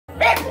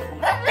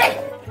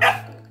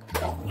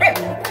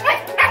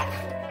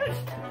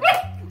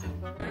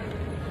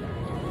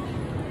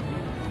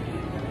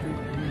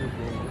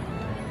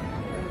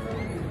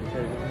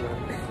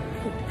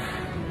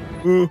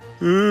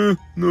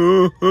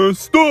No,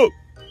 stop!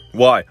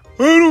 Why? I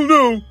don't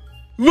know.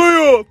 Lay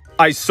off!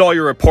 I saw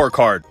your report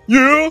card.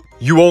 Yeah?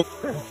 You won't...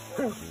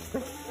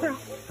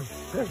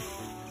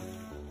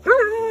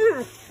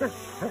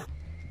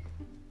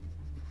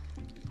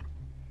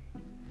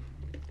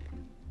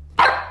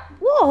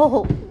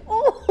 Whoa!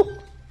 Oh.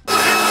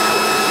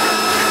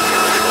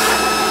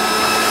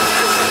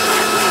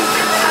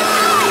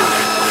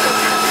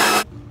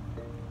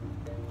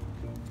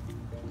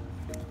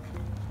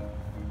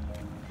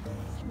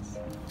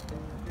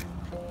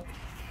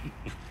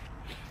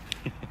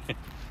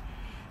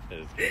 That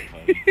is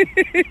funny.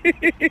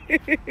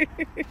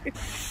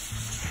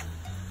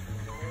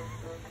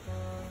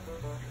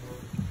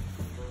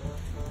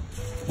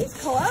 He's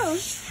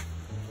close.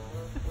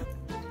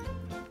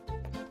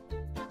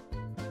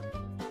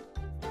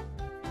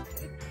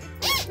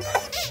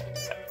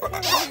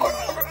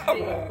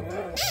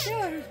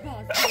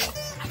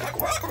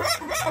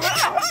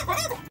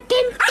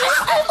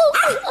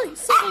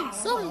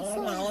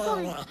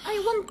 Sorry. I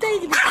want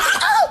David. I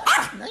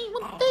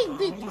want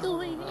David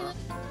doing it.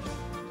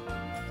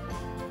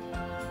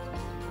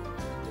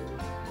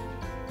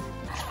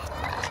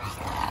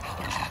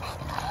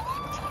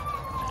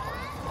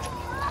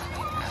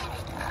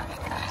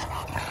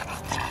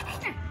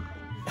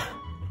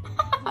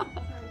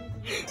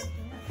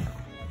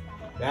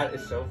 That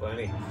is so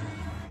funny.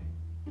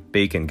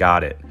 Bacon,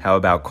 got it. How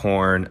about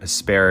corn,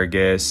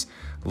 asparagus,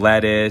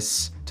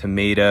 lettuce,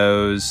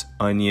 tomatoes,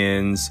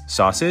 onions,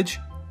 sausage?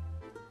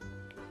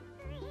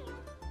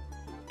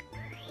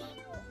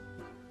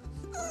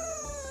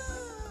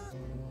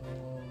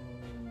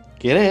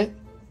 Get it?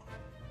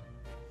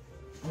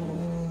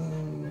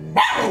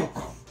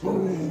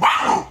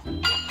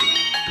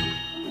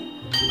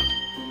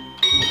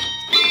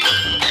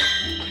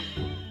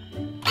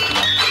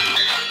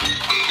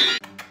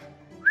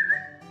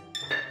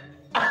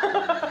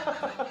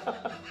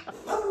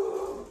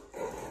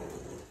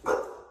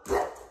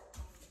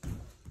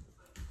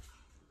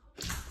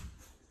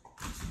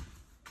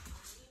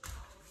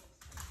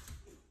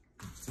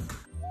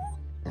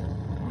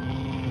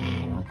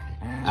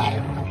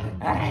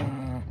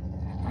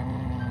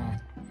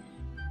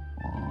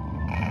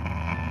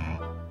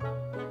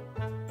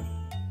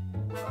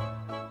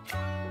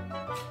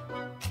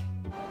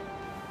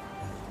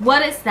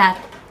 What is that?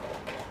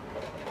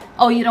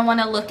 Oh, you don't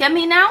want to look at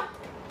me now?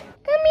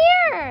 Come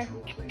here.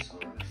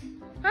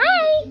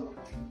 Hi.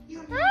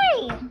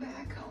 Hi.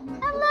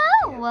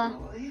 Hello.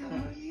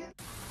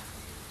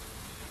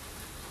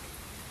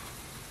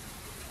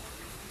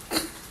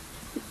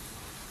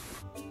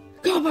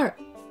 Gilbert.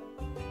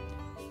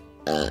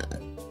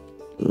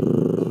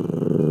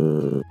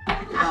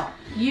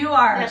 You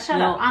are. Yeah,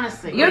 shut up,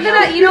 honestly. You're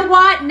gonna, you know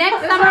what?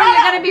 Next summer you're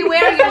gonna be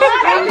wearing your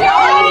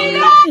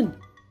string.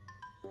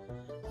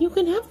 You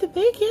can have the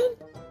bacon.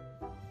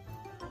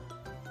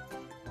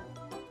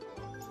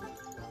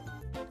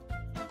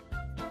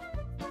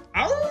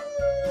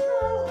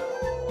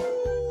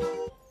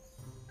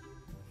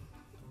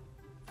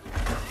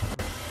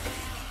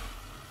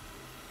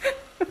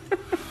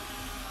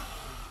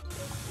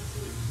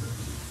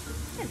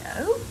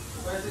 Hello.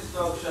 Where's this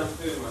dog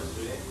shampoo, my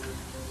sweetie?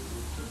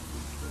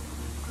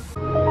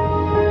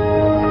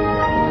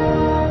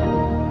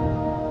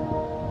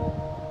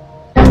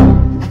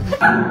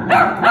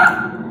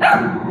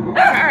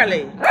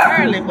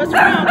 Charlie, what's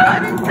wrong,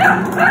 buddy?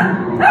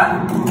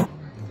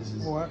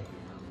 What?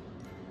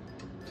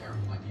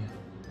 Terrible idea.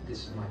 This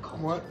is my call.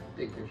 What?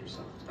 Big picture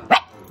stuff.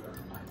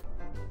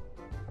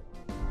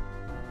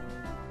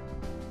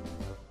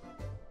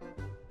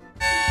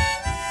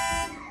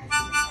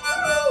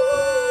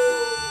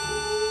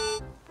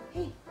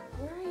 Hey,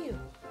 where are you?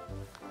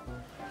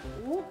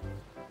 Whoop.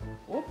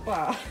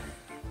 Whoopa.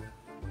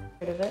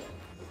 Rid of it.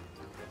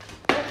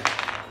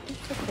 You're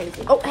so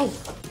crazy. Oh, hey.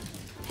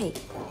 Hey,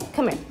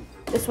 come here.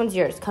 This one's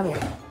yours. Come here.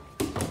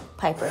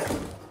 Piper.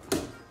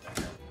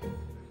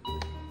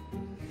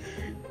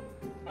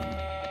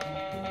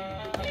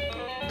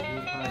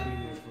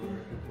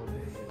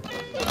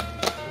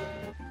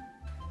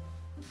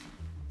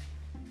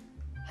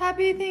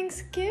 Happy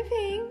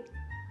Thanksgiving.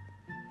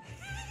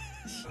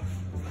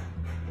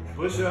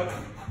 Push up.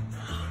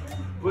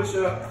 Push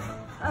up.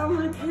 Oh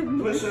my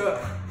goodness. Push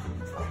up.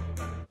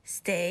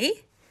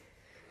 Stay.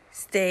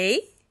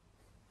 Stay.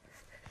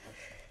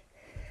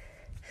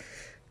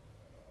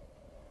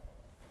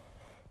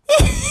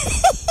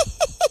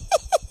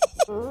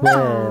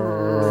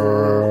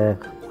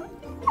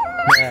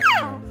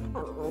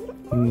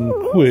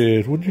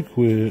 Quit. Would you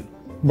quit?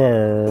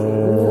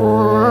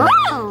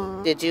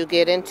 Did you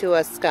get into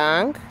a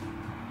skunk?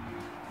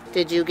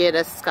 Did you get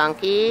a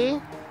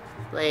skunky?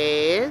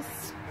 Please?